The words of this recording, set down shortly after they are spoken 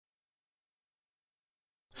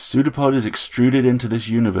PseudoPod is extruded into this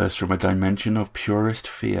universe from a dimension of purest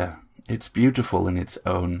fear. It's beautiful in its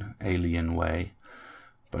own alien way,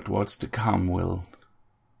 but what's to come will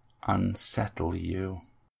unsettle you.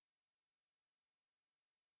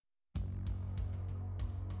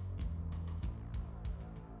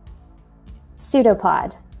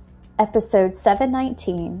 PseudoPod, episode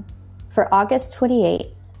 719, for August 28,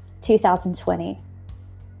 2020.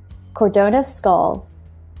 Cordona's Skull,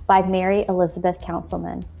 by Mary Elizabeth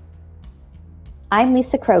Councilman. I'm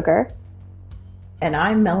Lisa Kroger. And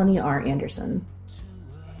I'm Melanie R. Anderson.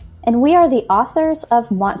 And we are the authors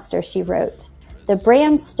of Monster, She Wrote, the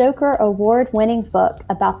Bram Stoker Award-winning book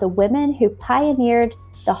about the women who pioneered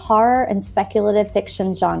the horror and speculative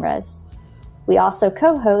fiction genres. We also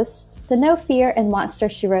co-host the No Fear and Monster,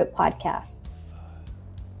 She Wrote podcast.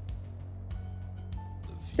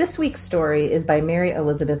 This week's story is by Mary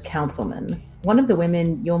Elizabeth Councilman, one of the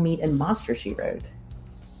women you'll meet in Monster, She Wrote.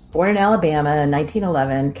 Born in Alabama in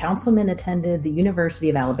 1911, Councilman attended the University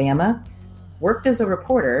of Alabama, worked as a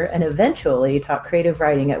reporter, and eventually taught creative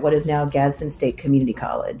writing at what is now Gadsden State Community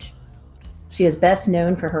College. She is best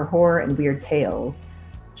known for her horror and weird tales.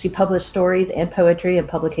 She published stories and poetry in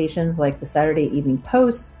publications like the Saturday Evening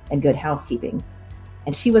Post and Good Housekeeping,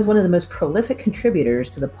 and she was one of the most prolific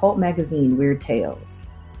contributors to the pulp magazine Weird Tales.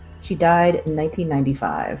 She died in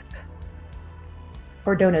 1995.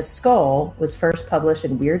 Cordona's Skull was first published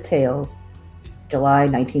in Weird Tales, July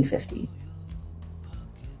 1950.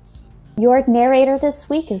 Your narrator this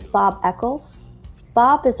week is Bob Eccles.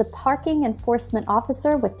 Bob is a parking enforcement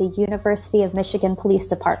officer with the University of Michigan Police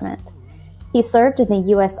Department. He served in the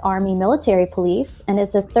U.S. Army Military Police and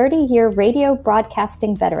is a 30-year radio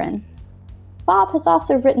broadcasting veteran. Bob has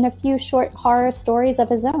also written a few short horror stories of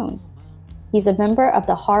his own. He's a member of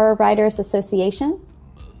the Horror Writers Association,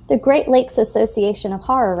 the Great Lakes Association of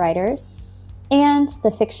Horror Writers, and the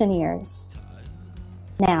Fictioneers.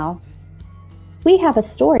 Now, we have a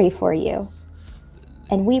story for you,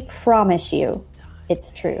 and we promise you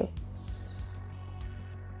it's true.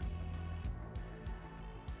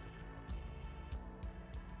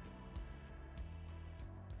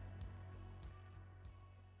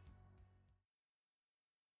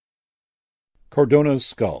 Cordona's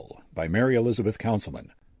Skull, by Mary Elizabeth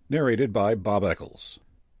Councilman, narrated by Bob Eccles.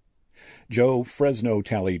 Joe Fresno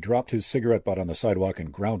Talley dropped his cigarette butt on the sidewalk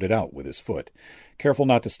and ground it out with his foot, careful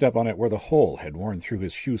not to step on it where the hole had worn through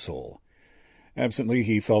his shoe sole. Absently,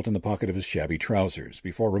 he felt in the pocket of his shabby trousers,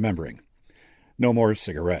 before remembering. No more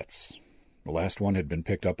cigarettes. The last one had been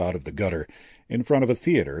picked up out of the gutter, in front of a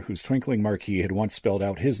theater whose twinkling marquee had once spelled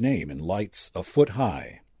out his name in lights a foot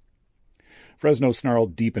high. Fresno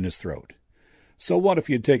snarled deep in his throat. So what if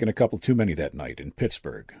he had taken a couple too many that night in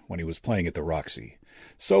Pittsburgh, when he was playing at the Roxy?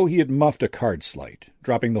 So he had muffed a card slight,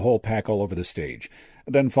 dropping the whole pack all over the stage,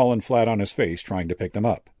 then fallen flat on his face trying to pick them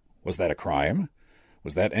up. Was that a crime?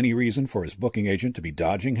 Was that any reason for his booking agent to be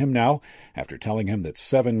dodging him now, after telling him that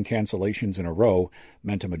 7 cancellations in a row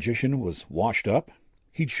meant a magician was washed up?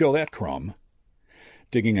 He'd show that crumb.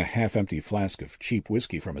 Digging a half-empty flask of cheap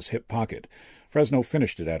whiskey from his hip pocket, Fresno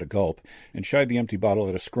finished it at a gulp and shied the empty bottle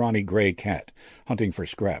at a scrawny gray cat, hunting for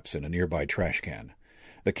scraps in a nearby trash can.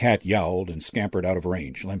 The cat yowled and scampered out of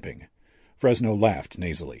range, limping. Fresno laughed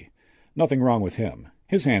nasally. Nothing wrong with him.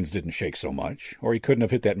 His hands didn't shake so much, or he couldn't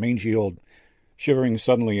have hit that mangy old... Shivering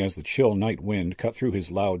suddenly as the chill night wind cut through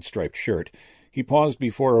his loud striped shirt, he paused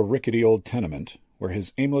before a rickety old tenement where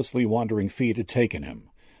his aimlessly wandering feet had taken him.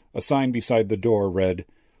 A sign beside the door read,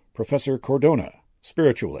 Professor Cordona,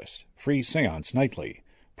 Spiritualist, Free Seance Nightly,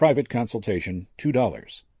 Private Consultation,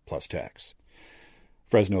 $2, plus tax.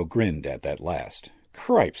 Fresno grinned at that last.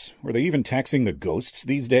 Cripes, were they even taxing the ghosts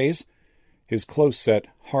these days? His close-set,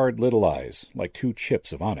 hard little eyes, like 2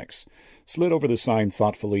 chips of onyx, slid over the sign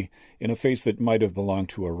thoughtfully in a face that might have belonged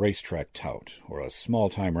to a racetrack tout or a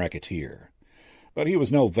small-time racketeer. But he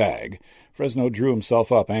was no vag. Fresno drew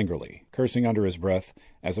himself up angrily, cursing under his breath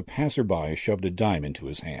as a passer-by shoved a dime into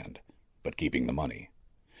his hand, but keeping the money.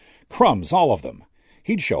 Crumbs, all of them!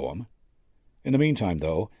 He'd show 'em. In the meantime,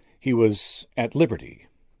 though, he was at liberty.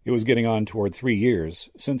 It was getting on toward 3 years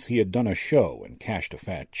since he had done a show and cashed a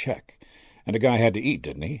fat check. And a guy had to eat,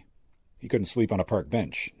 didn't he? He couldn't sleep on a park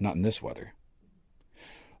bench, not in this weather.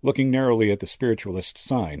 Looking narrowly at the spiritualist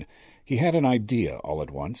sign, he had an idea all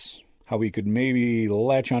at once, how he could maybe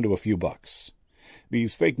latch onto a few bucks.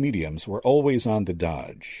 These fake mediums were always on the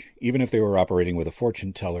dodge, even if they were operating with a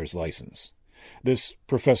fortune-teller's license. This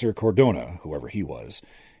Professor Cordona, whoever he was,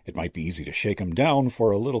 it might be easy to shake him down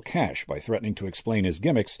for a little cash by threatening to explain his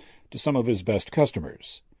gimmicks to some of his best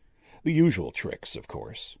customers. The usual tricks, of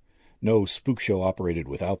course. No spook show operated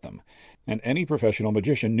without them, and any professional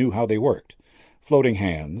magician knew how they worked. Floating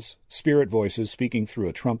hands, spirit voices speaking through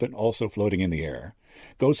a trumpet also floating in the air,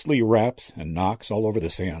 ghostly raps and knocks all over the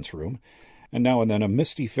seance room, and now and then a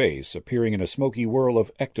misty face appearing in a smoky whirl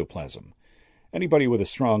of ectoplasm. Anybody with a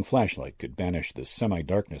strong flashlight could banish the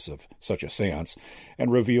semi-darkness of such a seance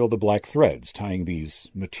and reveal the black threads tying these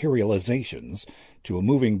materializations to a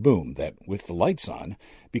moving boom that, with the lights on,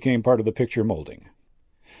 became part of the picture molding.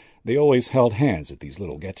 They always held hands at these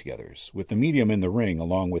little get-togethers, with the medium in the ring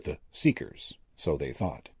along with the seekers, so they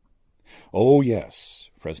thought. Oh, yes,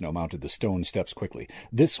 Fresno mounted the stone steps quickly.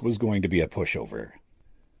 This was going to be a pushover.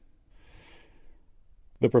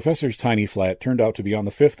 The professor's tiny flat turned out to be on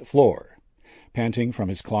the 5th floor. Panting from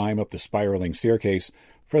his climb up the spiraling staircase,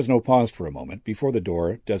 Fresno paused for a moment before the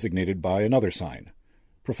door designated by another sign,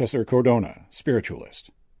 Professor Cordona,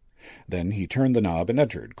 Spiritualist. Then he turned the knob and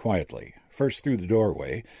entered quietly, first through the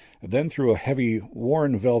doorway, then through a heavy,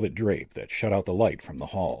 worn velvet drape that shut out the light from the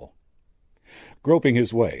hall. Groping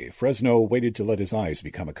his way, Fresno waited to let his eyes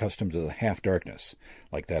become accustomed to the half-darkness,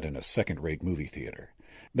 like that in a second-rate movie theater,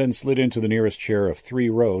 then slid into the nearest chair of 3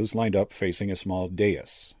 rows lined up facing a small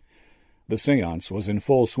dais. The séance was in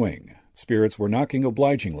full swing. Spirits were knocking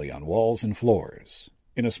obligingly on walls and floors.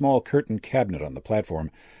 In a small curtained cabinet on the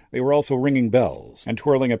platform, they were also ringing bells and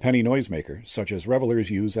twirling a penny noisemaker, such as revelers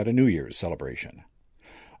use at a New Year's celebration.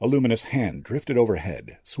 A luminous hand drifted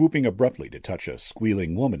overhead, swooping abruptly to touch a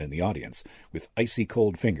squealing woman in the audience, with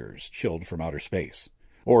icy-cold fingers chilled from outer space.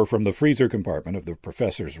 Or from the freezer compartment of the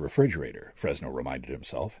professor's refrigerator, Fresno reminded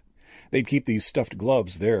himself. They'd keep these stuffed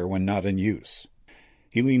gloves there when not in use.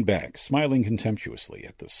 He leaned back, smiling contemptuously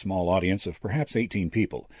at the small audience of perhaps 18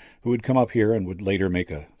 people who had come up here and would later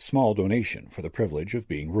make a small donation for the privilege of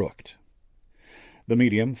being rooked. The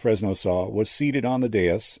medium, Fresno saw, was seated on the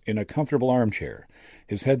dais in a comfortable armchair,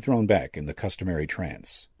 his head thrown back in the customary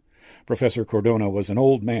trance. Professor Cordona was an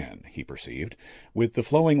old man, he perceived, with the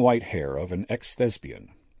flowing white hair of an ex-thespian,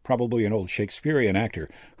 probably an old Shakespearean actor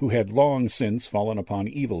who had long since fallen upon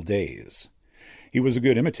evil days. He was a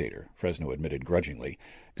good imitator, Fresno admitted grudgingly,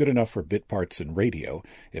 good enough for bit parts and radio,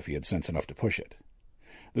 if he had sense enough to push it.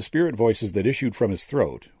 The spirit voices that issued from his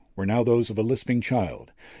throat were now those of a lisping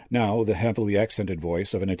child, now the heavily accented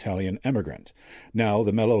voice of an Italian emigrant, now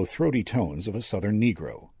the mellow, throaty tones of a southern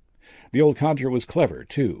Negro. The old codger was clever,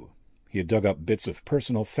 too. He had dug up bits of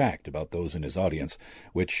personal fact about those in his audience,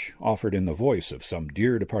 which, offered in the voice of some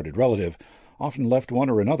dear departed relative, often left one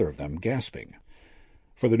or another of them gasping.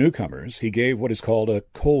 For the newcomers, he gave what is called a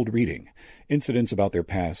cold reading, incidents about their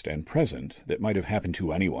past and present that might have happened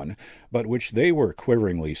to anyone, but which they were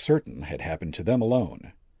quiveringly certain had happened to them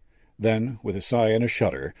alone. Then, with a sigh and a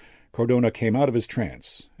shudder, Cordona came out of his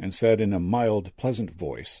trance and said in a mild, pleasant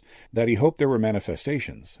voice that he hoped there were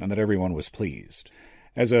manifestations and that everyone was pleased.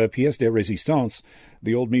 As a pièce de résistance,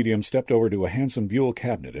 the old medium stepped over to a handsome buhl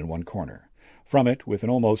cabinet in one corner. From it, with an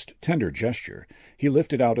almost tender gesture, he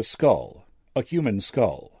lifted out a skull, a human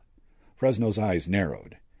skull. Fresno's eyes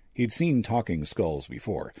narrowed. He'd seen talking skulls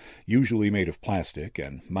before, usually made of plastic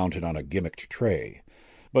and mounted on a gimmicked tray.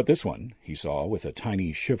 But this one, he saw with a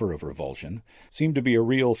tiny shiver of revulsion, seemed to be a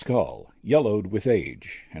real skull, yellowed with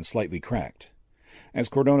age and slightly cracked. As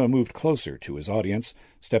Cordona moved closer to his audience,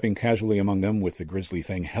 stepping casually among them with the grisly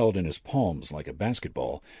thing held in his palms like a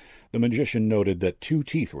basketball, the magician noted that 2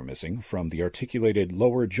 teeth were missing from the articulated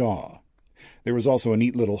lower jaw. There was also a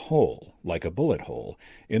neat little hole, like a bullet hole,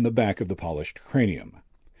 in the back of the polished cranium.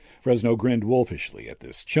 Fresno grinned wolfishly at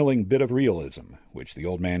this chilling bit of realism, which the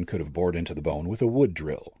old man could have bored into the bone with a wood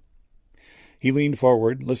drill. He leaned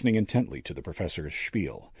forward, listening intently to the professor's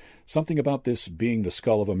spiel, something about this being the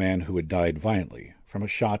skull of a man who had died violently, from a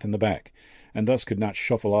shot in the back, and thus could not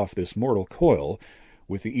shuffle off this mortal coil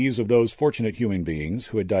with the ease of those fortunate human beings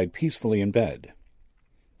who had died peacefully in bed.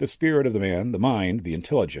 The spirit of the man, the mind, the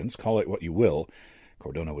intelligence, call it what you will,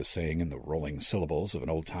 Cordona was saying in the rolling syllables of an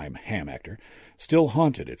old-time ham actor, still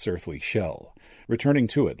haunted its earthly shell, returning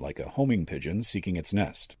to it like a homing pigeon seeking its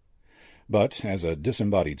nest. But, as a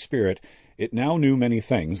disembodied spirit, it now knew many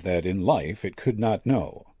things that in life it could not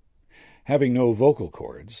know. Having no vocal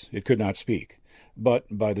cords, it could not speak, but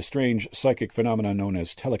by the strange psychic phenomena known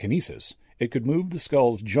as telekinesis, it could move the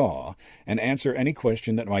skull's jaw and answer any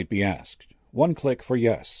question that might be asked. 1 click for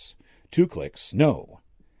yes, 2 clicks, no.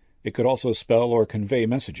 It could also spell or convey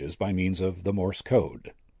messages by means of the Morse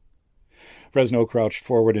code. Fresno crouched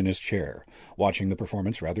forward in his chair, watching the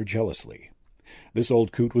performance rather jealously. This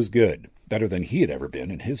old coot was good, better than he had ever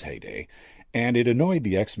been in his heyday, and it annoyed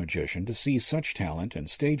the ex-magician to see such talent and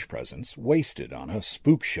stage presence wasted on a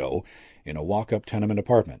spook show in a walk-up tenement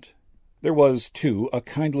apartment. There was, too, a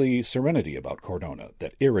kindly serenity about Cordona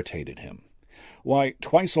that irritated him. Why,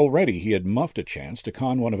 twice already he had muffed a chance to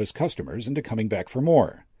con one of his customers into coming back for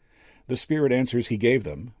more. The spirit answers he gave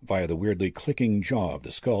them, via the weirdly clicking jaw of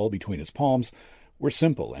the skull between his palms, were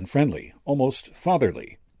simple and friendly, almost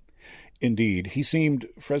fatherly. Indeed, he seemed,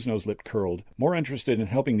 Fresno's lip curled, more interested in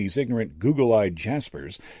helping these ignorant, Google-eyed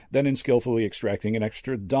jaspers than in skillfully extracting an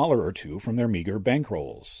extra $1 or two from their meager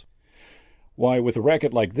bankrolls. Why, with a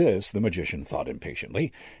racket like this, the magician thought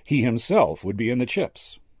impatiently, he himself would be in the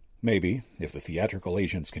chips. Maybe, if the theatrical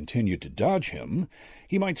agents continued to dodge him,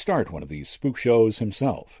 he might start one of these spook shows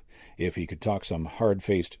himself, if he could talk some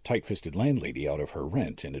hard-faced, tight-fisted landlady out of her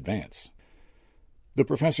rent in advance. The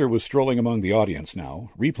professor was strolling among the audience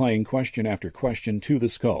now, replaying question after question to the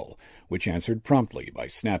skull, which answered promptly by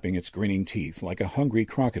snapping its grinning teeth like a hungry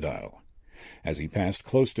crocodile. As he passed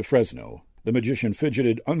close to Fresno, the magician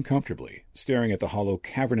fidgeted uncomfortably, staring at the hollow,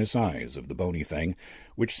 cavernous eyes of the bony thing,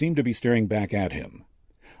 which seemed to be staring back at him.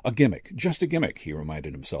 A gimmick, just a gimmick, he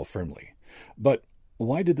reminded himself firmly. But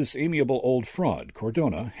why did this amiable old fraud,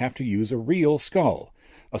 Cordona, have to use a real skull?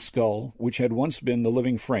 A skull which had once been the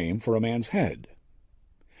living frame for a man's head?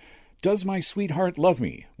 "Does my sweetheart love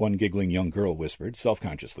me?" one giggling young girl whispered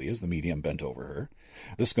self-consciously as the medium bent over her.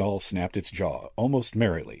 The skull snapped its jaw, almost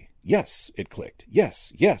merrily. "Yes," it clicked.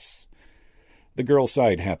 "Yes, yes." The girl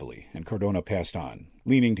sighed happily, and Cordona passed on,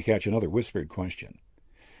 leaning to catch another whispered question.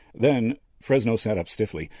 Then Fresno sat up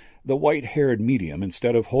stiffly. The white-haired medium,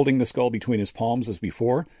 instead of holding the skull between his palms as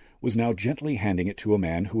before, was now gently handing it to a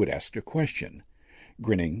man who had asked a question.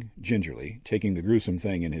 Grinning, gingerly, taking the gruesome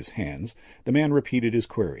thing in his hands, the man repeated his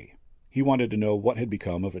query. He wanted to know what had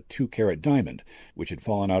become of a 2-carat diamond, which had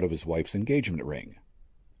fallen out of his wife's engagement ring.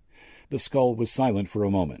 The skull was silent for a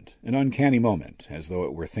moment, an uncanny moment, as though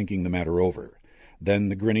it were thinking the matter over. Then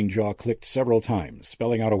the grinning jaw clicked several times,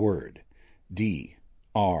 spelling out a word.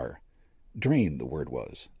 D-R. Drain, the word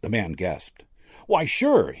was. The man gasped. "Why,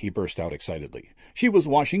 sure," he burst out excitedly. "She was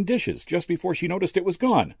washing dishes just before she noticed it was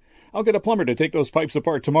gone. I'll get a plumber to take those pipes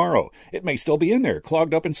apart tomorrow. It may still be in there,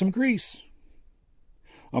 clogged up in some grease."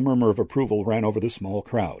 A murmur of approval ran over the small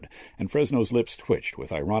crowd, and Fresno's lips twitched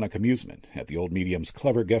with ironic amusement at the old medium's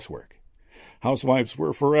clever guesswork. Housewives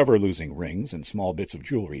were forever losing rings and small bits of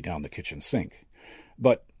jewelry down the kitchen sink.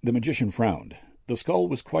 But the magician frowned. The skull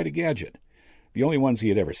was quite a gadget. The only ones he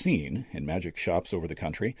had ever seen, in magic shops over the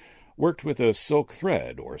country, worked with a silk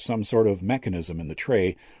thread or some sort of mechanism in the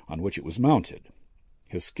tray on which it was mounted.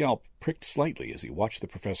 His scalp pricked slightly as he watched the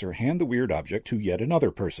professor hand the weird object to yet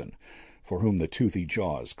another person, for whom the toothy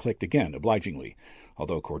jaws clicked again obligingly,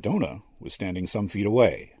 although Cordona was standing some feet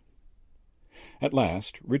away. At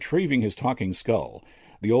last, retrieving his talking skull,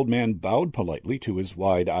 the old man bowed politely to his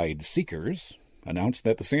wide-eyed seekers, announced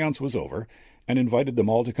that the séance was over, and invited them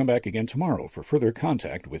all to come back again tomorrow for further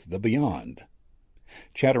contact with the beyond.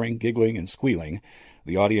 Chattering, giggling, and squealing,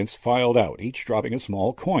 the audience filed out, each dropping a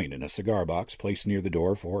small coin in a cigar box placed near the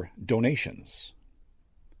door for donations.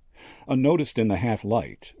 Unnoticed in the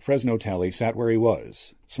half-light, Fresno Tally sat where he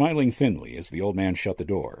was, smiling thinly as the old man shut the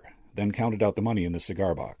door, then counted out the money in the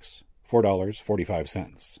cigar box,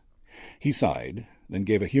 $4.45. He sighed, then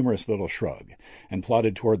gave a humorous little shrug, and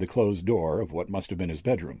plodded toward the closed door of what must have been his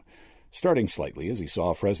bedroom, starting slightly as he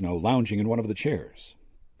saw Fresno lounging in one of the chairs.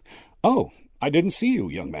 "Oh, I didn't see you,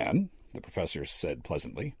 young man," the professor said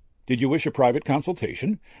pleasantly. "Did you wish a private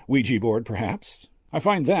consultation? Ouija board, perhaps? I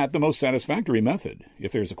find that the most satisfactory method,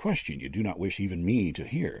 if there is a question you do not wish even me to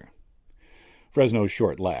hear." Fresno's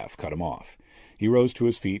short laugh cut him off. He rose to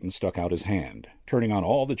his feet and stuck out his hand, turning on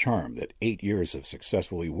all the charm that 8 years of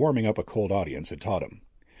successfully warming up a cold audience had taught him.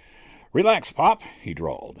 "Relax, Pop," he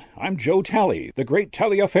drawled. "I'm Joe Tally, the great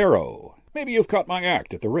Taliaferro. Maybe you've caught my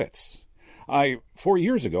act at the Ritz. 4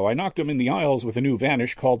 years ago, I knocked him in the aisles with a new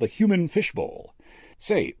vanish called the human fishbowl.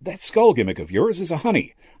 Say, that skull gimmick of yours is a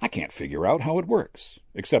honey. I can't figure out how it works,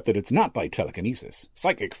 except that it's not by telekinesis.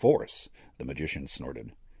 Psychic force," the magician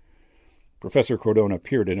snorted. Professor Cordona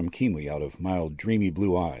peered at him keenly out of mild, dreamy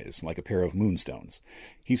blue eyes, like a pair of moonstones.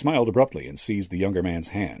 He smiled abruptly and seized the younger man's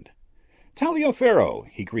hand. "Taliaferro,"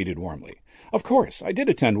 he greeted warmly. "Of course, I did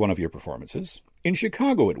attend one of your performances. In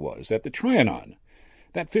Chicago it was, at the Trianon.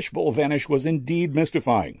 That fishbowl vanish was indeed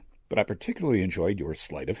mystifying, but I particularly enjoyed your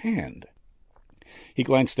sleight of hand." He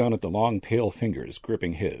glanced down at the long, pale fingers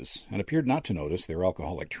gripping his, and appeared not to notice their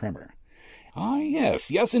alcoholic tremor.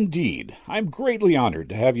 Yes, indeed. I'm greatly honored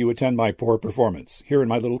to have you attend my poor performance, here in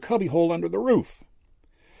my little cubbyhole under the roof."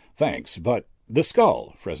 "Thanks, but the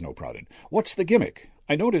skull," Fresno prodded. "What's the gimmick?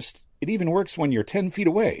 I noticed it even works when you're 10 feet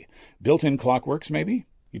away. Built-in clockworks, maybe?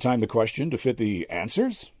 You time the question to fit the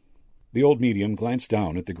answers?" The old medium glanced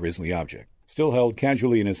down at the grisly object, still held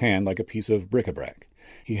casually in his hand like a piece of bric-a-brac.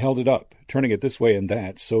 He held it up, turning it this way and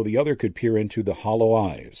that, so the other could peer into the hollow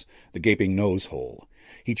eyes, the gaping nose hole.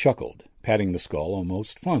 He chuckled, patting the skull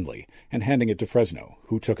almost fondly, and handing it to Fresno,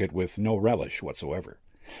 who took it with no relish whatsoever.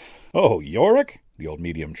 "Oh, Yorick?" the old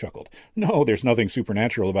medium chuckled. "No, there's nothing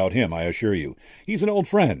supernatural about him, I assure you. He's an old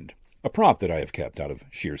friend, a prop that I have kept out of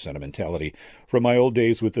sheer sentimentality from my old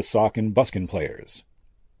days with the sock and buskin players."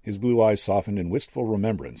 His blue eyes softened in wistful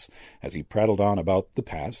remembrance as he prattled on about the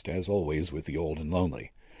past, as always with the old and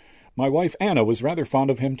lonely. "My wife Anna was rather fond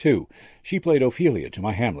of him, too. She played Ophelia to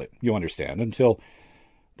my Hamlet, you understand, until—"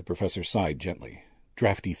 The professor sighed gently.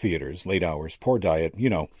 "Drafty theaters, late hours, poor diet, you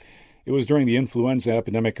know. It was during the influenza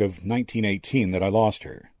epidemic of 1918 that I lost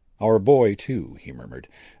her. Our boy, too," he murmured,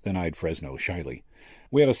 then eyed Fresno shyly.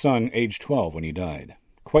 "We had a son aged 12 when he died.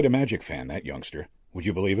 Quite a magic fan, that youngster. Would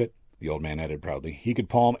you believe it?" The old man added proudly. "He could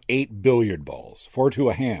palm 8 billiard balls, 4 to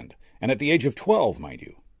a hand, and at the age of 12, mind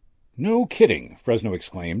you." "No kidding," Fresno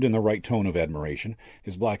exclaimed in the right tone of admiration,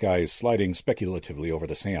 his black eyes sliding speculatively over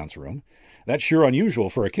the seance room. "That's sure unusual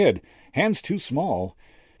for a kid. Hands too small."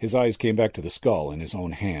 His eyes came back to the skull in his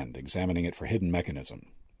own hand, examining it for hidden mechanism.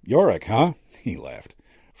 "Yorick, huh?" he laughed.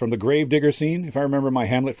 "From the gravedigger scene, if I remember my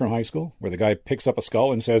Hamlet from high school, where the guy picks up a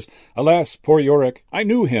skull and says, 'Alas, poor Yorick, I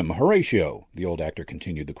knew him, Horatio,'" the old actor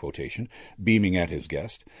continued the quotation, beaming at his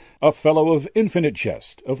guest, "'a fellow of infinite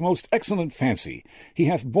jest, of most excellent fancy. He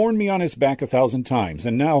hath borne me on his back 1,000 times,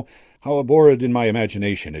 and now, how abhorred in my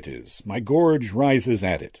imagination it is, my gorge rises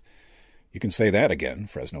at it.'" "You can say that again,"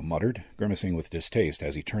 Fresno muttered, grimacing with distaste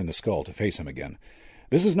as he turned the skull to face him again.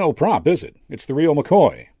 "This is no prop, is it? It's the real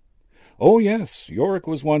McCoy." "Oh, yes, Yorick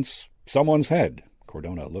was once someone's head."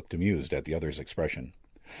 Cordona looked amused at the other's expression.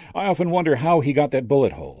 "I often wonder how he got that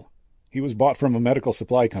bullet hole. He was bought from a medical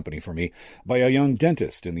supply company for me by a young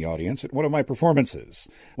dentist in the audience at one of my performances,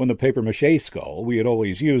 when the papier-mâché skull we had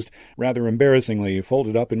always used rather embarrassingly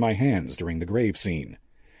folded up in my hands during the grave scene.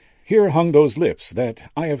 'Here hung those lips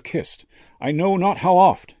that I have kissed, I know not how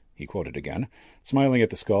oft,'" he quoted again, smiling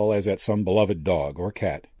at the skull as at some beloved dog or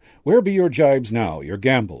cat. "Where be your jibes now, your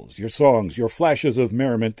gambols, your songs, your flashes of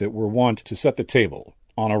merriment that were wont to set the table?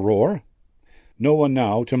 On a roar? No one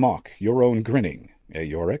now to mock your own grinning,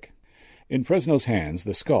 Yorick?" In Fresno's hands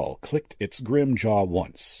the skull clicked its grim jaw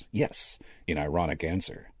once, yes, in ironic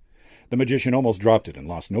answer. The magician almost dropped it and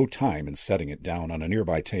lost no time in setting it down on a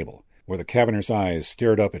nearby table, where the cavernous eyes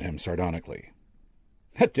stared up at him sardonically.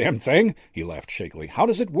 "That damn thing!" he laughed shakily. "How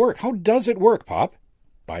does it work? How does it work, Pop?"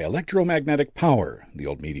 "By electromagnetic power," the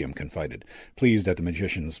old medium confided, pleased at the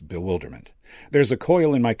magician's bewilderment. "There's a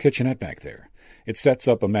coil in my kitchenette back there. It sets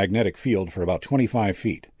up a magnetic field for about 25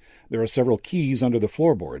 feet. There are several keys under the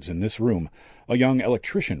floorboards in this room. A young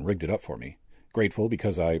electrician rigged it up for me. Grateful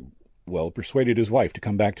because I persuaded his wife to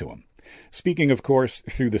come back to him. Speaking, of course,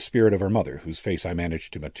 through the spirit of her mother, whose face I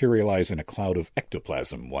managed to materialize in a cloud of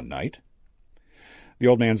ectoplasm one night." The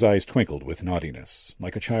old man's eyes twinkled with naughtiness,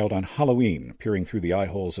 like a child on Halloween peering through the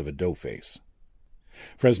eye-holes of a dough-face.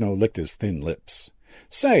 Fresno licked his thin lips.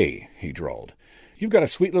 "Say," he drawled, "you've got a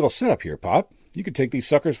sweet little setup here, Pop. You could take these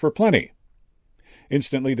suckers for plenty."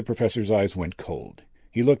 Instantly the professor's eyes went cold.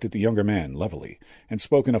 He looked at the younger man levelly, and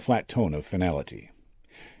spoke in a flat tone of finality.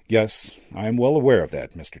 "Yes, I am well aware of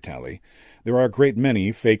that, Mr. Tally. There are a great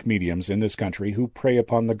many fake mediums in this country who prey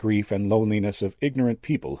upon the grief and loneliness of ignorant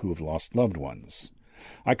people who have lost loved ones.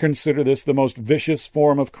 I consider this the most vicious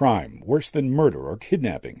form of crime, worse than murder or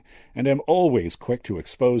kidnapping, and am always quick to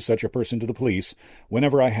expose such a person to the police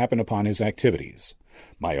whenever I happen upon his activities.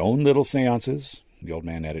 My own little seances," the old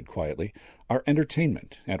man added quietly, "are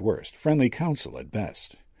entertainment at worst, friendly counsel at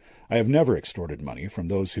best. I have never extorted money from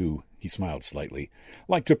those who," he smiled slightly,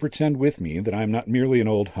 "like to pretend with me that I am not merely an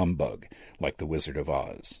old humbug, like the Wizard of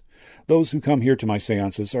Oz. Those who come here to my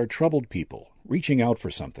seances are troubled people, reaching out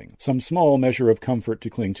for something, some small measure of comfort to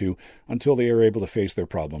cling to until they are able to face their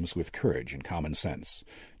problems with courage and common sense.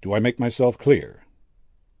 Do I make myself clear?"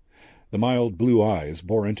 The mild blue eyes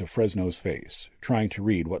bore into Fresno's face, trying to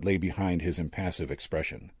read what lay behind his impassive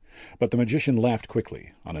expression. But the magician laughed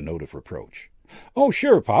quickly, on a note of reproach. "Oh,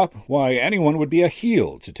 sure, Pop. Why, anyone would be a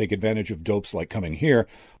heel to take advantage of dopes like coming here,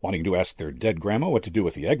 wanting to ask their dead grandma what to do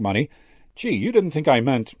with the egg money. Gee, you didn't think I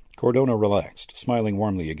meant—" Cordona relaxed, smiling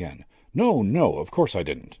warmly again. No, of course I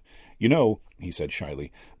didn't. You know," he said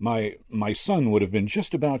shyly, my son would have been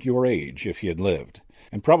just about your age if he had lived,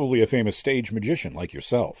 and probably a famous stage magician like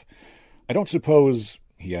yourself. I don't suppose,"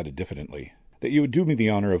 he added diffidently, "that you would do me the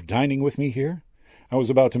honor of dining with me here? I was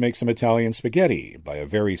about to make some Italian spaghetti by a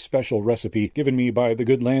very special recipe given me by the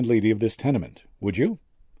good landlady of this tenement. Would you?"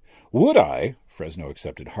 "Would I?" Fresno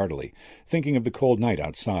accepted heartily, thinking of the cold night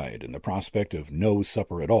outside and the prospect of no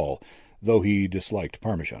supper at all, though he disliked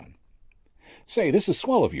Parmesan. "Say, this is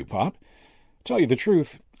swell of you, Pop. Tell you the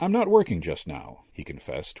truth, I'm not working just now," he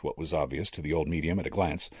confessed, what was obvious to the old medium at a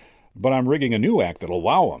glance. "But I'm rigging a new act that'll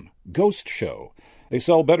wow 'em. Ghost show. They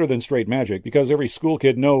sell better than straight magic because every school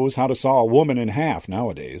kid knows how to saw a woman in half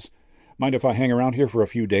nowadays. Mind if I hang around here for a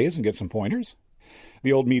few days and get some pointers?"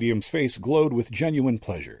 The old medium's face glowed with genuine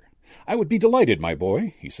pleasure. "I would be delighted, my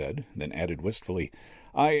boy," he said, then added wistfully,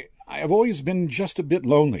 I have always been just a bit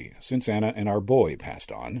lonely since Anna and our boy passed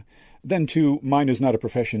on. Then, too, mine is not a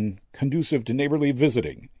profession conducive to neighborly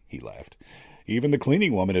visiting," he laughed. "Even the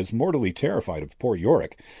cleaning woman is mortally terrified of poor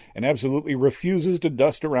Yorick, and absolutely refuses to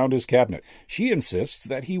dust around his cabinet. She insists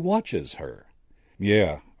that he watches her."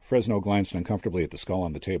 "Yeah." Fresno glanced uncomfortably at the skull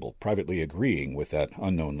on the table, privately agreeing with that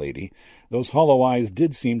unknown lady. Those hollow eyes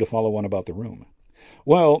did seem to follow one about the room.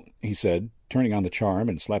 "Well," he said, turning on the charm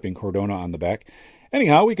and slapping Cordona on the back,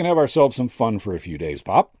 "anyhow, we can have ourselves some fun for a few days,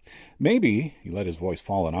 Pop. Maybe," he let his voice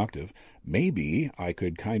fall an octave, "maybe I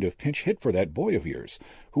could kind of pinch hit for that boy of yours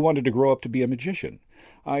who wanted to grow up to be a magician.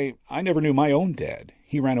 I never knew my own dad.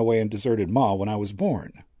 He ran away and deserted Ma when I was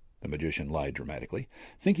born." The magician lied dramatically.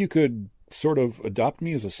 "Think you could sort of adopt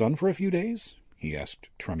me as a son for a few days?" he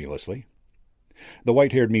asked tremulously. The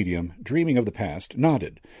white-haired medium, dreaming of the past,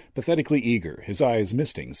 nodded, pathetically eager, his eyes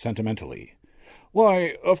misting sentimentally.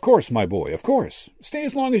 "Why, of course, my boy, of course. Stay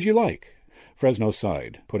as long as you like." Fresno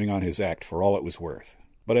sighed, putting on his act for all it was worth.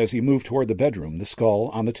 But as he moved toward the bedroom, the skull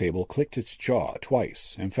on the table clicked its jaw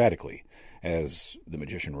twice, emphatically. As the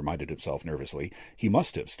magician reminded himself nervously, he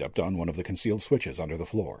must have stepped on one of the concealed switches under the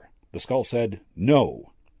floor. The skull said,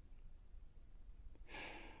 "No."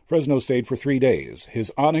 Fresno stayed for 3 days,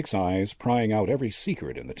 his onyx eyes prying out every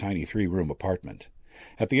secret in the tiny 3-room apartment.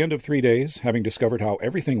 At the end of 3 days, having discovered how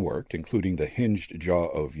everything worked, including the hinged jaw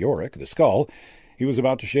of Yorick, the skull, he was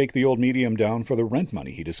about to shake the old medium down for the rent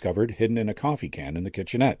money he discovered hidden in a coffee can in the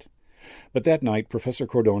kitchenette. But that night Professor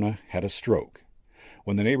Cordona had a stroke.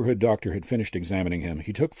 When the neighborhood doctor had finished examining him,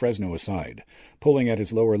 he took Fresno aside, pulling at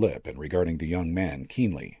his lower lip and regarding the young man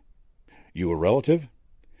keenly. "You a relative?"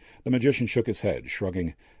 The magician shook his head,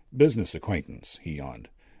 shrugging. "Business acquaintance," he yawned.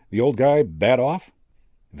 "The old guy bad off?"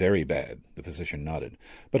 "Very bad," the physician nodded.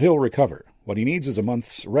 "But he'll recover. What he needs is a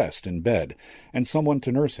month's rest in bed, and someone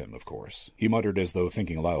to nurse him, of course." He muttered as though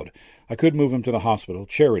thinking aloud. "I could move him to the hospital,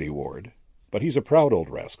 charity ward. But he's a proud old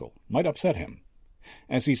rascal. Might upset him."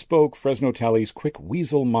 As he spoke, Fresno Talley's quick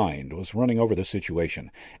weasel mind was running over the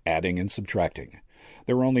situation, adding and subtracting.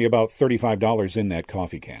 There were only about $35 in that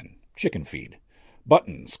coffee can. Chicken feed.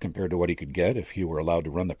 Buttons, compared to what he could get if he were allowed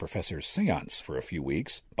to run the professor's séance for a few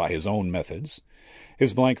weeks, by his own methods.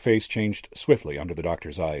 His blank face changed swiftly under the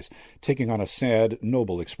doctor's eyes, taking on a sad,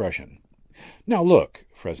 noble expression. "Now look,"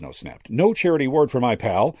 Fresno snapped, "no charity ward for my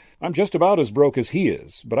pal. I'm just about as broke as he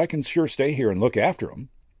is, but I can sure stay here and look after him."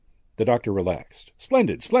 The doctor relaxed.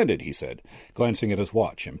 "Splendid, splendid," he said, glancing at his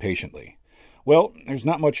watch impatiently. "Well, there's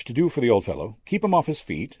not much to do for the old fellow. Keep him off his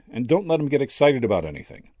feet, and don't let him get excited about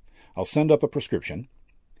anything. I'll send up a prescription."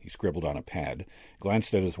 He scribbled on a pad,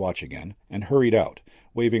 glanced at his watch again, and hurried out,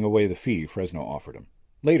 waving away the fee Fresno offered him.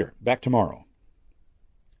 "Later, back tomorrow."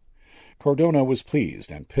 Cordona was pleased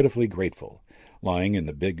and pitifully grateful. Lying in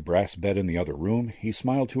the big brass bed in the other room, he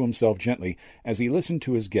smiled to himself gently as he listened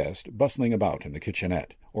to his guest bustling about in the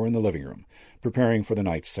kitchenette or in the living room, preparing for the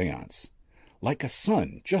night's séance. Like a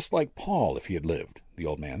son, just like Paul if he had lived, the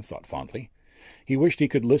old man thought fondly. He wished he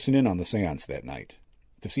could listen in on the séance that night,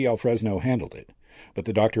 to see how Fresno handled it, but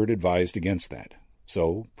the doctor had advised against that.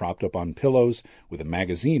 So, propped up on pillows, with a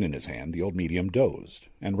magazine in his hand, the old medium dozed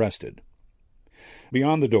and rested.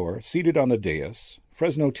 Beyond the door, seated on the dais,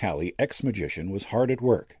 Fresno Talley, ex-magician, was hard at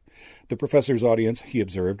work. The professor's audience, he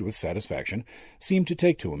observed with satisfaction, seemed to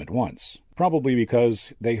take to him at once, probably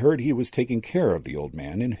because they heard he was taking care of the old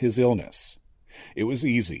man in his illness. It was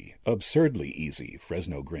easy, absurdly easy,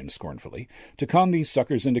 Fresno grinned scornfully, to con these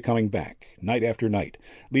suckers into coming back, night after night,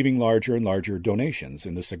 leaving larger and larger donations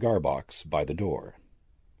in the cigar box by the door.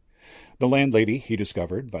 The landlady, he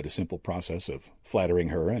discovered, by the simple process of flattering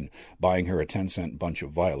her and buying her a 10-cent bunch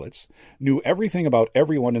of violets, knew everything about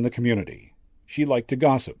everyone in the community. She liked to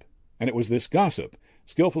gossip, and it was this gossip,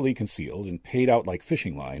 skillfully concealed and paid out like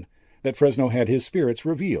fishing line, that Fresno had his spirits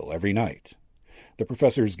reveal every night. The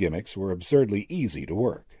professor's gimmicks were absurdly easy to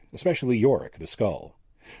work, especially Yorick, the skull.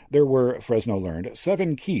 There were, Fresno learned,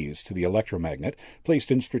 7 keys to the electromagnet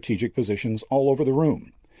placed in strategic positions all over the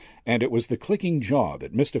room, and it was the clicking jaw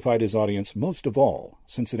that mystified his audience most of all,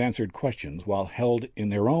 since it answered questions while held in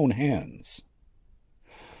their own hands.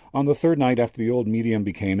 On the third night after the old medium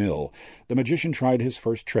became ill, the magician tried his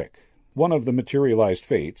first trick. One of the materialized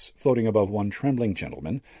fates, floating above one trembling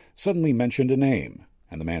gentleman, suddenly mentioned a name,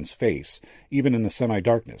 and the man's face, even in the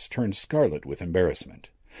semi-darkness, turned scarlet with embarrassment.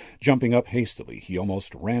 Jumping up hastily, he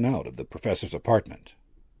almost ran out of the professor's apartment.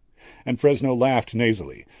 And Fresno laughed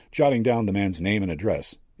nasally, jotting down the man's name and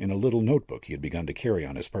address in a little notebook he had begun to carry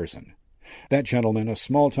on his person. That gentleman, a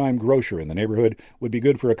small-time grocer in the neighborhood, would be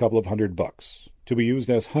good for a couple of $100, to be used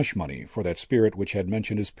as hush money for that spirit which had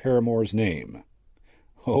mentioned his paramour's name.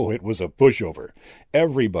 Oh, it was a pushover.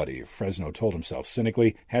 Everybody, Fresno told himself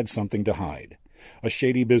cynically, had something to hide. A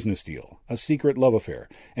shady business deal, a secret love affair,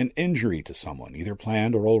 an injury to someone, either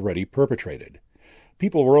planned or already perpetrated.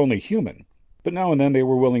 People were only human, but now and then they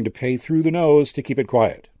were willing to pay through the nose to keep it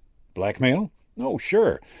quiet. Blackmail? Oh,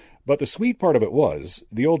 sure. But the sweet part of it was,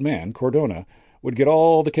 the old man, Cordona, would get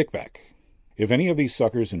all the kickback. If any of these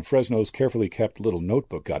suckers in Fresno's carefully kept little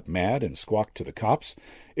notebook got mad and squawked to the cops,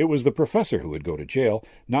 it was the professor who would go to jail,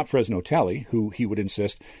 not Fresno Tally, who, he would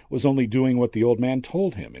insist, was only doing what the old man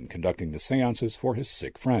told him in conducting the seances for his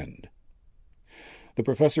sick friend. The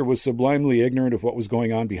professor was sublimely ignorant of what was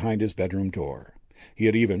going on behind his bedroom door. He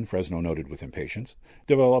had even, Fresno noted with impatience,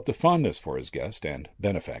 developed a fondness for his guest and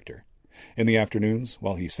benefactor. In the afternoons,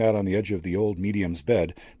 while he sat on the edge of the old medium's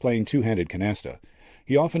bed, playing two-handed canasta,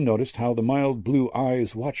 he often noticed how the mild blue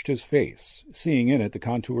eyes watched his face, seeing in it the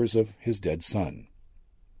contours of his dead son.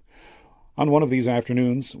 On one of these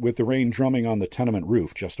afternoons, with the rain drumming on the tenement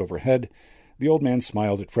roof just overhead, the old man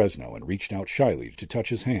smiled at Fresno and reached out shyly to touch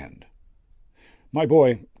his hand. "My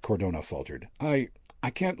boy," Cordona faltered, I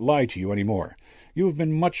can't lie to you any more. You have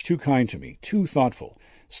been much too kind to me, too thoughtful,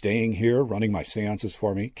 staying here, running my seances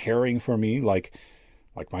for me, caring for me like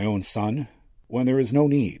my own son, when there is no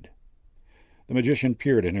need." The magician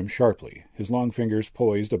peered at him sharply, his long fingers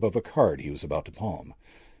poised above a card he was about to palm.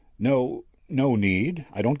 No need?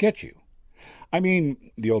 I don't get you." "I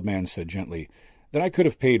mean," the old man said gently, "that I could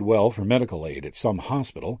have paid well for medical aid at some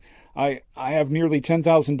hospital. I have nearly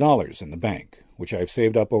 $10,000 in the bank, which I have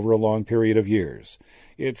saved up over a long period of years.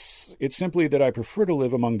 It's simply that I prefer to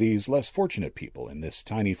live among these less fortunate people in this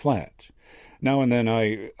tiny flat. Now and then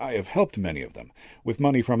I have helped many of them, with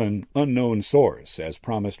money from an unknown source, as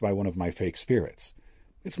promised by one of my fake spirits.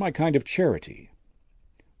 It's my kind of charity."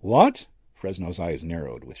 "What?" Fresno's eyes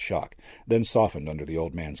narrowed with shock, then softened under the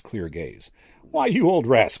old man's clear gaze. "Why, you old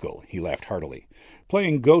rascal," he laughed heartily.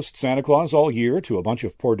 "Playing ghost Santa Claus all year to a bunch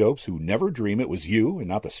of poor dopes who never dream it was you and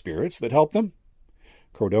not the spirits that helped them?"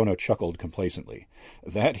 Cordona chuckled complacently.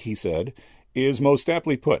 "That," he said, "is most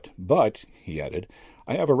aptly put, but," he added,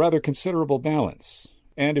 "I have a rather considerable balance,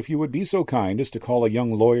 and if you would be so kind as to call a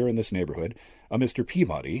young lawyer in this neighborhood, a Mr.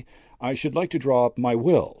 Peabody, I should like to draw up my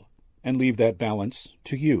will, and leave that balance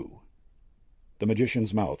to you." The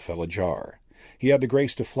magician's mouth fell ajar. He had the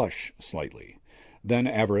grace to flush slightly. Then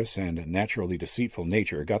avarice and naturally deceitful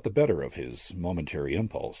nature got the better of his momentary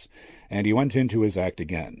impulse, and he went into his act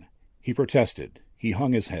again. He protested. He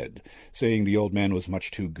hung his head, saying the old man was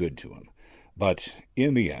much too good to him. But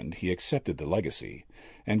in the end he accepted the legacy,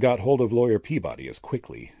 and got hold of Lawyer Peabody as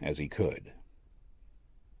quickly as he could.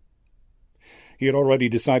 He had already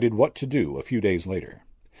decided what to do a few days later.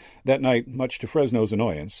 That night, much to Fresno's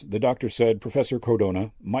annoyance, the doctor said Professor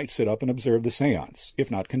Cordona might sit up and observe the séance,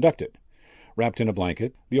 if not conduct it. Wrapped in a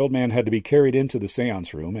blanket, the old man had to be carried into the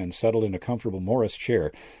séance room and settled in a comfortable Morris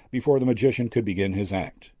chair before the magician could begin his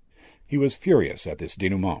act. He was furious at this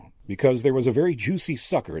denouement, because there was a very juicy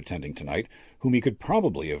sucker attending tonight whom he could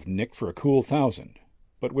probably have nicked for a cool $1,000.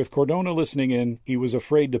 But with Cordona listening in, he was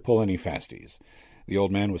afraid to pull any fasties. The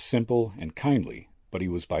old man was simple and kindly, but he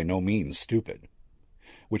was by no means stupid.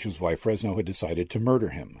 Which was why Fresno had decided to murder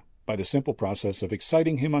him, by the simple process of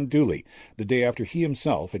exciting him unduly the day after he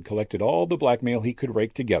himself had collected all the blackmail he could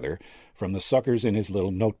rake together from the suckers in his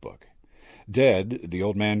little notebook. Dead, the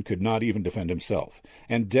old man could not even defend himself,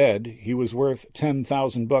 and dead, he was worth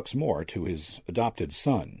 $10,000 more to his adopted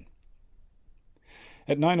son.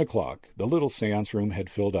 At 9 o'clock, the little séance room had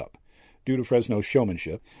filled up. Due to Fresno's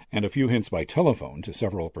showmanship, and a few hints by telephone to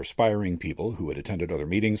several perspiring people who had attended other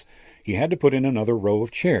meetings, he had to put in another row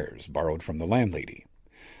of chairs borrowed from the landlady.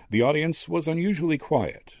 The audience was unusually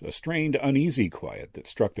quiet, a strained, uneasy quiet that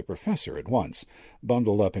struck the professor at once,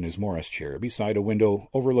 bundled up in his Morris chair beside a window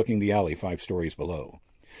overlooking the alley 5 stories below.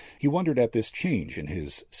 He wondered at this change in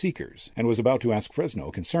his seekers, and was about to ask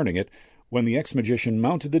Fresno concerning it, when the ex-magician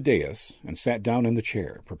mounted the dais and sat down in the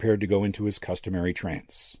chair, prepared to go into his customary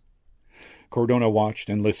trance. Cordona watched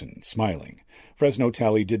and listened, smiling. Fresno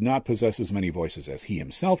Tally did not possess as many voices as he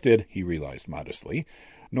himself did, he realized modestly,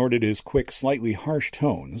 nor did his quick, slightly harsh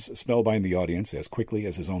tones spellbind the audience as quickly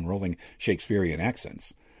as his own rolling Shakespearean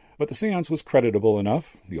accents. But the seance was creditable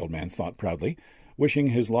enough, the old man thought proudly, wishing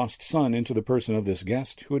his lost son into the person of this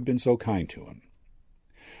guest who had been so kind to him.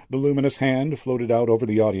 The luminous hand floated out over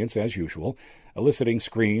the audience as usual, eliciting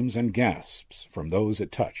screams and gasps from those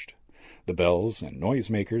it touched. The bells and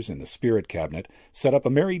noisemakers in the spirit cabinet set up a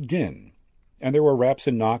merry din, and there were raps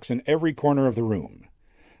and knocks in every corner of the room.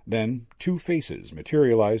 Then 2 faces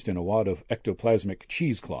materialized in a wad of ectoplasmic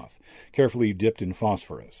cheesecloth, carefully dipped in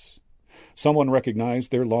phosphorus. Someone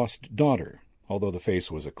recognized their lost daughter, although the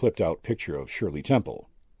face was a clipped-out picture of Shirley Temple.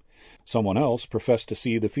 Someone else professed to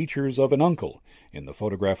see the features of an uncle in the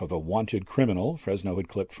photograph of a wanted criminal Fresno had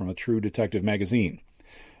clipped from a True Detective magazine.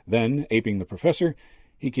 Then, aping the professor,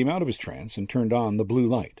 he came out of his trance and turned on the blue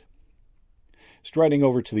light. Striding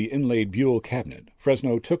over to the inlaid buhl cabinet,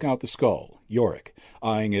 Fresno took out the skull, Yorick,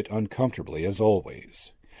 eyeing it uncomfortably as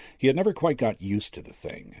always. He had never quite got used to the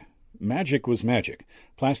thing. Magic was magic.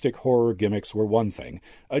 Plastic horror gimmicks were one thing.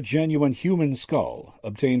 A genuine human skull,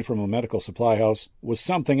 obtained from a medical supply house, was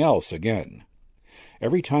something else again.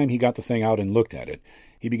 Every time he got the thing out and looked at it,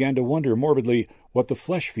 he began to wonder morbidly what the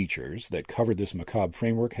flesh features that covered this macabre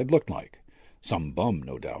framework had looked like. Some bum,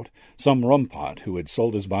 no doubt, some rumpot who had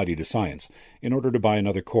sold his body to science in order to buy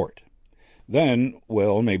another court. Then,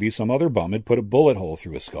 well, maybe some other bum had put a bullet hole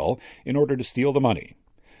through his skull in order to steal the money.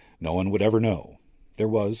 No one would ever know. There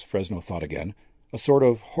was, Fresno thought again, a sort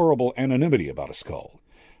of horrible anonymity about a skull.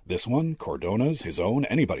 This one, Cordona's, his own,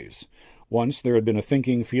 anybody's. Once there had been a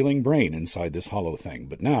thinking, feeling brain inside this hollow thing,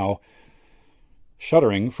 but now...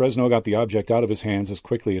 Shuddering, Fresno got the object out of his hands as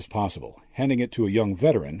quickly as possible, handing it to a young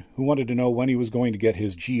veteran who wanted to know when he was going to get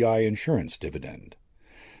his GI insurance dividend.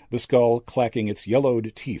 The skull, clacking its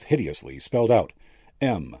yellowed teeth hideously, spelled out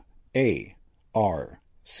M-A-R-C-H.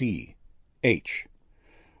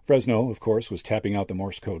 Fresno, of course, was tapping out the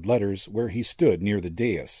Morse code letters where he stood near the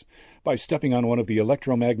dais by stepping on one of the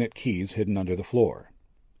electromagnet keys hidden under the floor.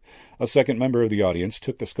 A second member of the audience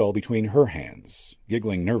took the skull between her hands,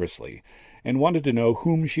 giggling nervously, and wanted to know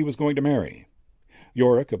whom she was going to marry.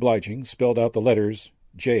 Yorick, obliging, spelled out the letters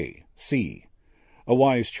J.C., a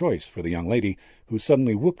wise choice for the young lady, who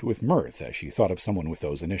suddenly whooped with mirth as she thought of someone with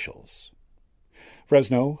those initials.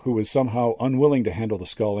 Fresno, who was somehow unwilling to handle the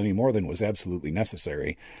skull any more than was absolutely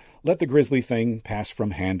necessary, let the grisly thing pass from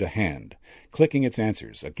hand to hand, clicking its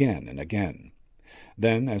answers again and again.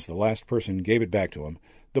 Then, as the last person gave it back to him,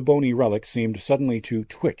 the bony relic seemed suddenly to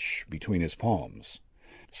twitch between his palms.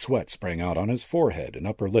 Sweat sprang out on his forehead and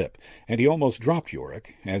upper lip, and he almost dropped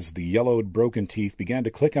Yorick as the yellowed, broken teeth began to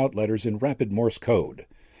click out letters in rapid Morse code.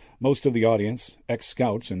 Most of the audience,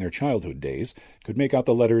 ex-scouts in their childhood days, could make out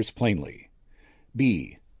the letters plainly.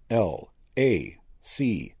 B-L-A-C-K-M-A-I-L,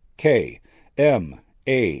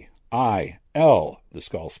 the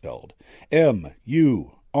skull spelled.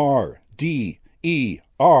 M-U-R-D-E-R.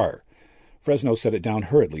 Fresno set it down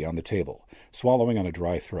hurriedly on the table, swallowing on a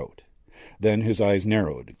dry throat. Then his eyes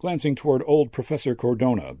narrowed, glancing toward old Professor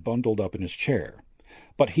Cordona, bundled up in his chair.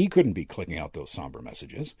 But he couldn't be clicking out those somber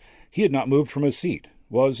messages. He had not moved from his seat,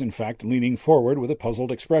 was, in fact, leaning forward with a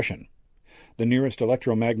puzzled expression. The nearest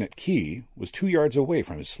electromagnet key was 2 yards away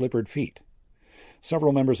from his slippered feet.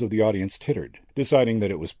 Several members of the audience tittered, deciding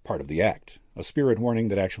that it was part of the act, a spirit warning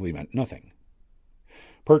that actually meant nothing.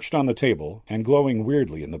 Perched on the table, and glowing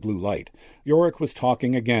weirdly in the blue light, Yorick was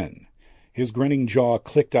talking again. His grinning jaw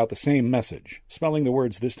clicked out the same message, spelling the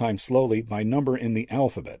words this time slowly by number in the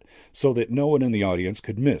alphabet, so that no one in the audience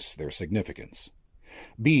could miss their significance.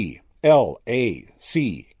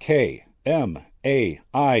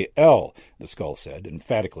 B-L-A-C-K-M-A-I-L, the skull said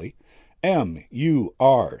emphatically. M-U-R-D-E-R.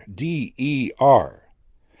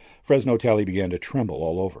 Fresno Tally began to tremble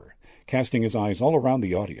all over, casting his eyes all around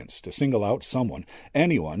the audience to single out someone,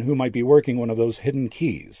 anyone who might be working one of those hidden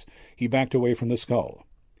keys. He backed away from the skull.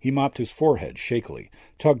 He mopped his forehead shakily,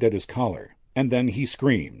 tugged at his collar, and then he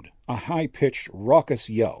screamed, a high-pitched, raucous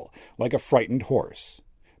yell, like a frightened horse,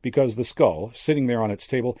 because the skull, sitting there on its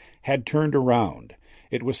table, had turned around.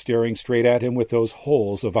 It was staring straight at him with those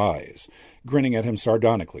holes of eyes, grinning at him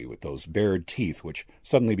sardonically with those bared teeth which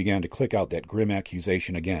suddenly began to click out that grim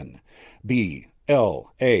accusation again. B-L-A-C-K-M.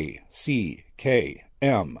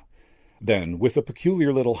 Then, with a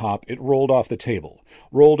peculiar little hop, it rolled off the table,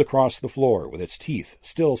 rolled across the floor with its teeth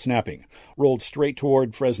still snapping, rolled straight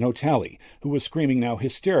toward Fresno Tally, who was screaming now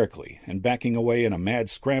hysterically and backing away in a mad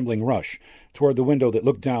scrambling rush toward the window that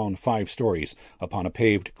looked down 5 stories upon a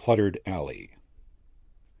paved, cluttered alley.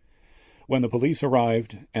 When the police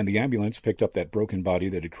arrived and the ambulance picked up that broken body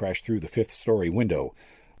that had crashed through the fifth-story window,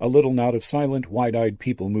 a little knot of silent, wide-eyed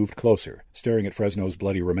people moved closer, staring at Fresno's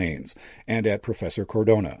bloody remains, and at Professor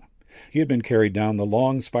Cordona. He had been carried down the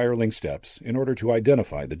long, spiraling steps in order to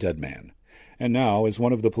identify the dead man. And now, as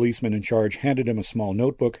one of the policemen in charge handed him a small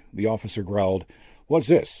notebook, the officer growled, "What's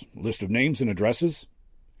this? List of names and addresses?"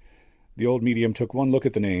 The old medium took one look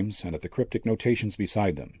at the names and at the cryptic notations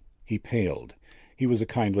beside them. He paled. He was a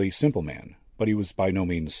kindly, simple man, but he was by no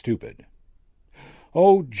means stupid.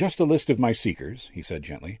 "Oh, just a list of my seekers," he said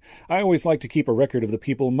gently. "I always like to keep a record of the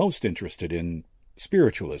people most interested in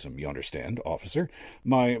spiritualism, you understand, officer.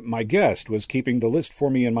 My guest was keeping the list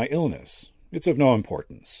for me in my illness. It's of no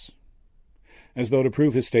importance." As though to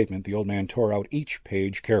prove his statement, the old man tore out each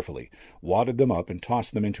page carefully, wadded them up, and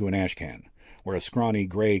tossed them into an ashcan, where a scrawny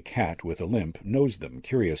gray cat with a limp nosed them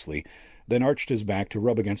curiously, then arched his back to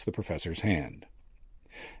rub against the professor's hand.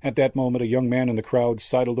 At that moment, a young man in the crowd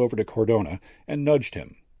sidled over to Cordona and nudged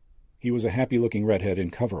him. He was a happy-looking redhead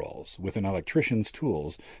in coveralls, with an electrician's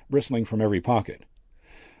tools bristling from every pocket.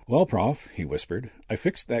 "Well, Prof," he whispered, "I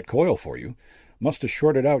fixed that coil for you. Must have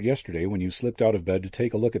shorted out yesterday when you slipped out of bed to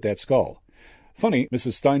take a look at that skull. Funny,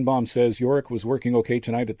 Mrs. Steinbaum says Yorick was working okay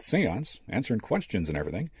tonight at the seance, answering questions and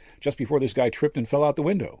everything, just before this guy tripped and fell out the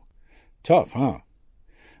window. Tough, huh?"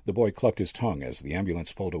 The boy clucked his tongue as the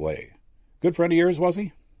ambulance pulled away. "Good friend of yours, was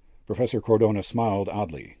he?" Professor Cordona smiled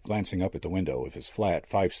oddly, glancing up at the window of his flat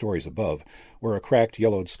 5 stories above, where a cracked,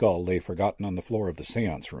 yellowed skull lay forgotten on the floor of the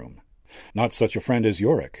seance room. "Not such a friend as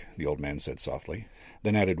Yorick," the old man said softly,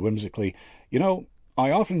 then added whimsically, "You know, I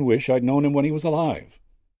often wish I'd known him when he was alive."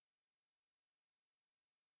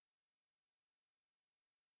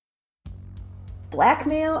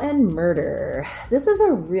 Blackmail and murder. This is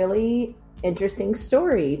a really interesting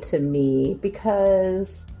story to me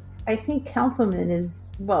because I think Councilman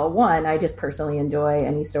is, well, one, I just personally enjoy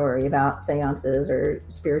any story about seances or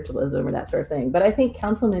spiritualism or that sort of thing. But I think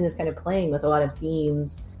Councilman is kind of playing with a lot of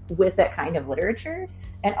themes with that kind of literature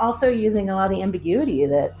and also using a lot of the ambiguity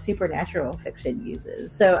that supernatural fiction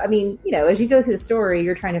uses. So, I mean, you know, as you go through the story,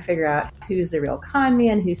 you're trying to figure out who's the real con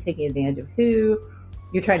man, who's taking advantage of who.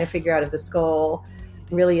 You're trying to figure out if the skull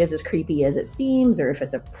really is as creepy as it seems or if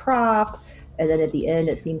it's a prop. And then at the end,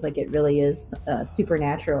 it seems like it really is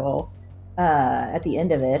supernatural at the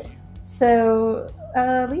end of it. So,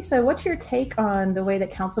 Lisa, what's your take on the way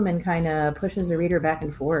that Councilman kind of pushes the reader back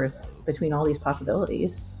and forth between all these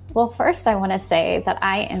possibilities? Well, first, I want to say that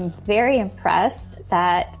I am very impressed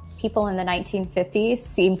that people in the 1950s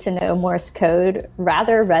seem to know Morse code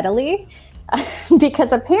rather readily,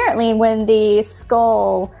 because apparently when the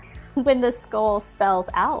skull spells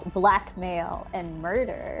out blackmail and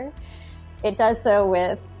murder, it does so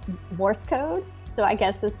with Morse code. So I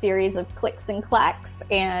guess a series of clicks and clacks,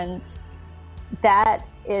 and that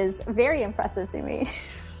is very impressive to me.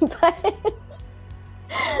 But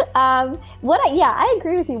I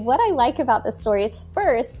agree with you. What I like about the story is,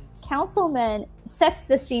 first, Councilman sets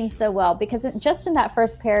the scene so well, because just in that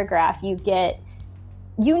first paragraph, you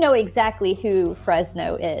know exactly who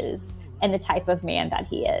Fresno is and the type of man that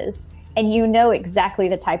he is. And you know exactly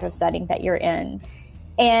the type of setting that you're in.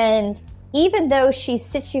 And even though she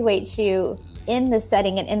situates you in the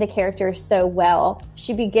setting and in the character so well,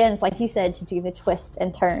 she begins, like you said, to do the twists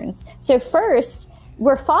and turns. So first,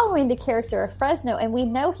 we're following the character of Fresno, and we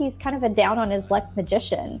know he's kind of a down-on-his-luck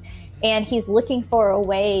magician. And he's looking for a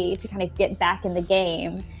way to kind of get back in the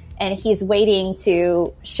game. And he's waiting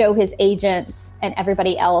to show his agents and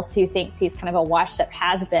everybody else who thinks he's kind of a washed-up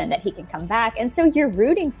has-been that he can come back. And so you're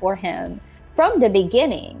rooting for him from the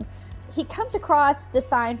beginning. He comes across the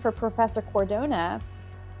sign for Professor Cordona,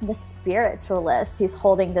 the spiritualist who's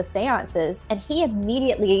holding the seances, and he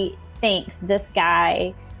immediately thinks this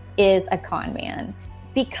guy is a con man.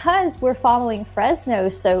 Because we're following Fresno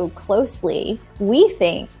so closely, we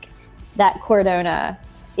think that Cordona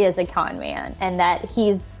is a con man and that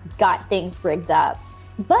he's got things rigged up.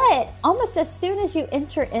 But almost as soon as you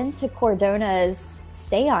enter into Cordona's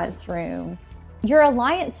seance room, your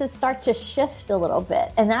alliances start to shift a little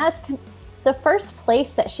bit. And that's the first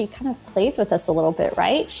place that she kind of plays with us a little bit,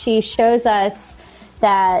 right? She shows us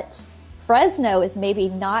that Fresno is maybe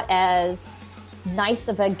not as nice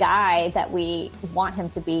of a guy that we want him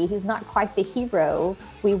to be. He's not quite the hero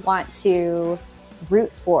we want to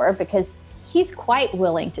root for, because he's quite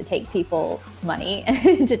willing to take people's money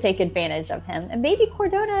and to take advantage of him. And maybe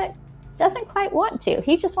Cordona doesn't quite want to.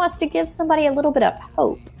 He just wants to give somebody a little bit of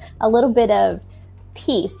hope, a little bit of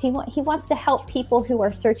peace. He wants to help people who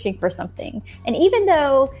are searching for something. And even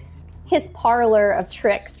though his parlor of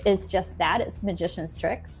tricks is just that, it's magician's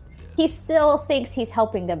tricks, he still thinks he's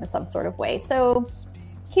helping them in some sort of way. So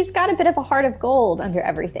he's got a bit of a heart of gold under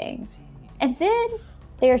everything. And then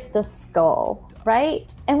there's the skull,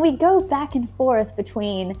 right? And we go back and forth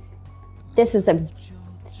between, this is a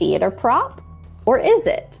theater prop, or is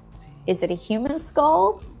it? Is it a human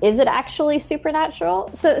skull? Is it actually supernatural?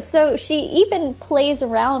 So she even plays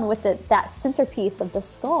around with that centerpiece of the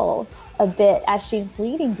skull a bit as she's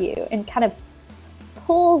leading you, and kind of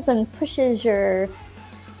pulls and pushes your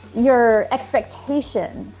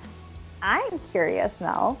expectations. I'm curious,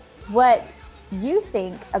 Mel, what you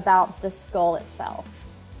think about the skull itself.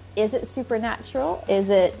 Is it supernatural? Is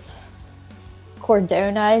it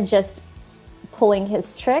Cordona just pulling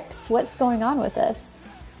his tricks? What's going on with this?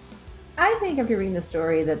 I think after reading the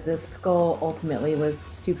story that the skull ultimately was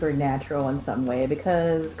supernatural in some way,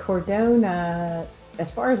 because Cordona,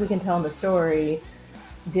 as far as we can tell in the story,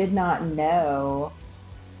 did not know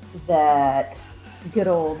that good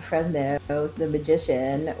old Fresno, the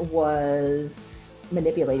magician, was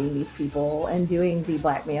manipulating these people and doing the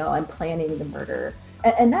blackmail and planning the murder.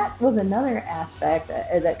 And that was another aspect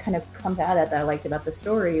that kind of comes out of that I liked about the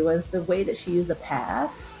story, was the way that she used the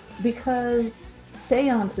past, because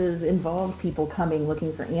seances involved people coming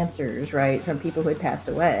looking for answers, right, from people who had passed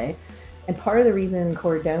away. And part of the reason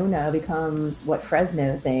Cordona becomes what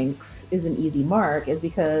Fresno thinks is an easy mark is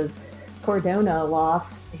because Cordona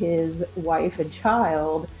lost his wife and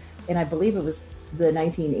child, and I believe it was the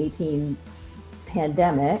 1918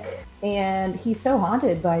 pandemic. And he's so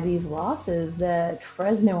haunted by these losses that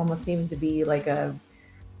Fresno almost seems to be like a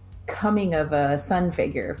coming of a son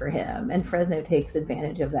figure for him. And Fresno takes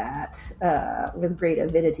advantage of that with great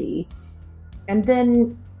avidity. And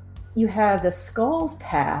then you have the skull's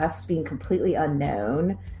past being completely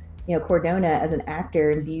unknown. You know, Cordona as an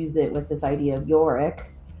actor imbues it with this idea of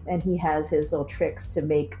Yorick, and he has his little tricks to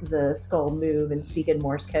make the skull move and speak in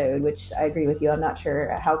Morse code, which I agree with you. I'm not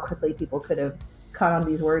sure how quickly people could have caught on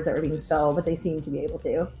these words that were being spelled, but they seem to be able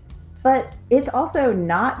to. But it's also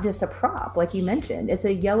not just a prop, like you mentioned. It's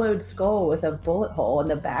a yellowed skull with a bullet hole in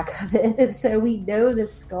the back of it. And so we know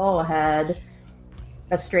this skull had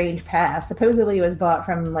a strange past. Supposedly it was bought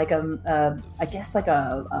from like a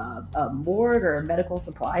morgue or a medical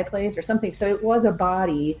supply place or something. So it was a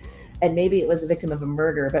body, and maybe it was a victim of a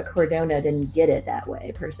murder, but Cordona didn't get it that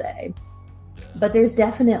way per se. But there's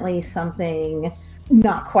definitely something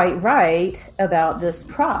not quite right about this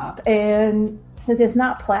prop. And since it's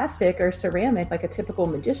not plastic or ceramic like a typical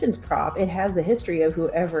magician's prop, it has a history of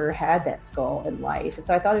whoever had that skull in life. And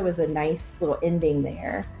so I thought it was a nice little ending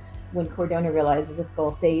there when Cordona realizes the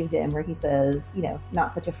skull saved him, where he says, you know,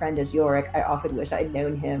 not such a friend as Yorick. I often wish I'd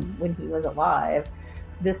known him when he was alive.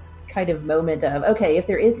 This kind of moment of, okay, if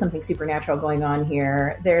there is something supernatural going on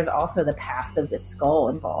here, there's also the past of this skull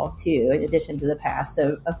involved too, in addition to the past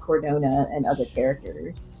of Cordona and other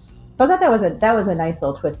characters. So I thought that was a nice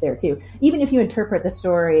little twist there too. Even if you interpret the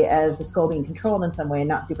story as the skull being controlled in some way and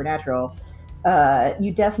not supernatural,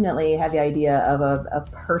 you definitely have the idea of a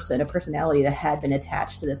personality that had been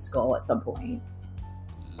attached to this skull at some point.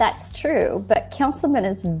 That's true, but Councilman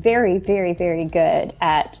is very, very, very good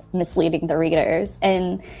at misleading the readers.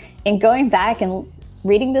 And in going back and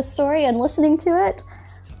reading this story and listening to it,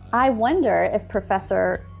 I wonder if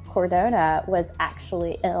Professor Cordona was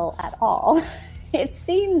actually ill at all. It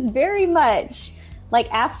seems very much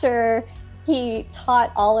like after he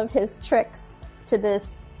taught all of his tricks to this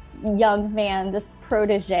young man, this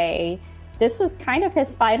protege, this was kind of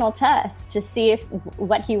his final test to see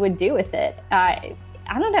what he would do with it.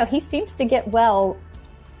 I don't know. He seems to get well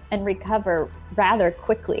and recover rather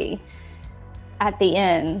quickly at the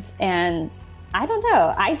end. And I don't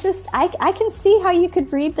know. I can see how you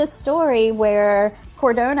could read this story where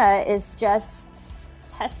Cordona is just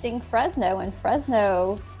testing Fresno, and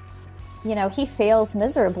Fresno, you know, he fails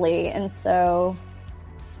miserably. And so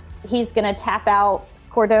he's going to tap out,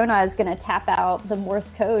 Cordona is going to tap out the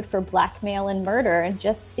Morse code for blackmail and murder and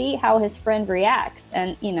just see how his friend reacts.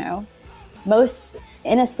 And, you know, most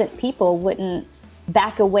innocent people wouldn't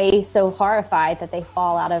back away so horrified that they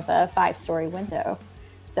fall out of a 5-story window.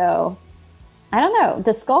 So, I don't know.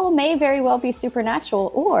 The skull may very well be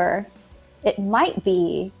supernatural, or it might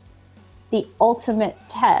be the ultimate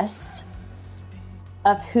test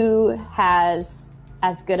of who has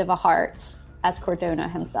as good of a heart as Cordona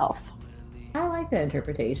himself. I like that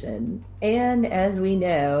interpretation. And as we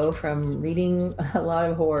know from reading a lot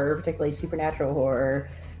of horror, particularly supernatural horror,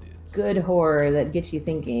 good horror that gets you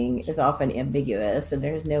thinking is often ambiguous, and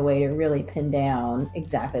there's no way to really pin down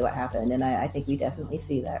exactly what happened. And I think we definitely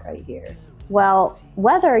see that right here. Well,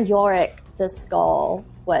 whether Yorick the skull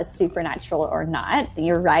was supernatural or not.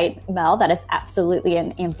 You're right, Mel, that is absolutely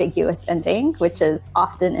an ambiguous ending, which is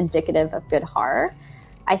often indicative of good horror.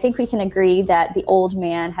 I think we can agree that the old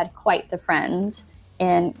man had quite the friend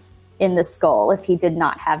in the skull if he did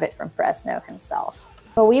not have it from Fresno himself.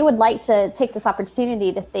 But we would like to take this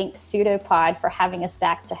opportunity to thank PseudoPod for having us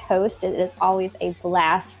back to host. It is always a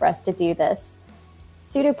blast for us to do this.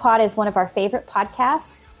 PseudoPod is one of our favorite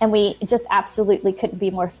podcasts, and we just absolutely couldn't be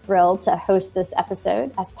more thrilled to host this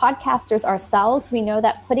episode. As podcasters ourselves, we know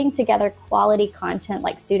that putting together quality content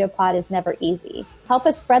like PseudoPod is never easy. Help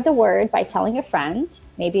us spread the word by telling a friend,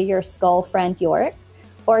 maybe your skull friend York,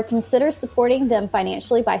 or consider supporting them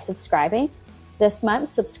financially by subscribing. This month,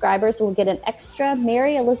 subscribers will get an extra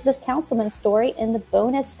Mary Elizabeth Councilman story in the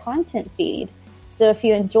bonus content feed. So if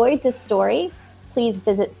you enjoyed this story, please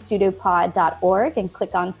visit pseudopod.org and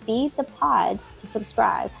click on Feed the Pod to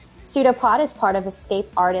subscribe. PseudoPod is part of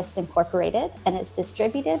Escape Artists Incorporated, and it's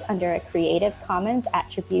distributed under a Creative Commons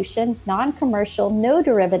Attribution, Non-Commercial, No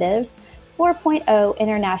Derivatives 4.0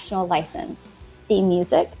 International License. Theme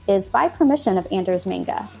music is by permission of Anders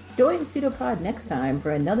Manga. Join PseudoPod next time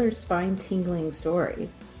for another spine-tingling story.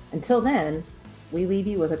 Until then, we leave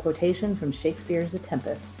you with a quotation from Shakespeare's The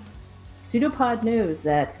Tempest. PseudoPod knows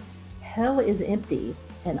that hell is empty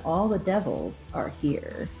and all the devils are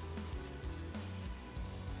here.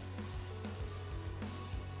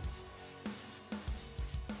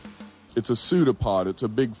 It's a pseudopod. It's a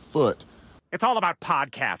big foot. It's all about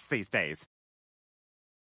podcasts these days.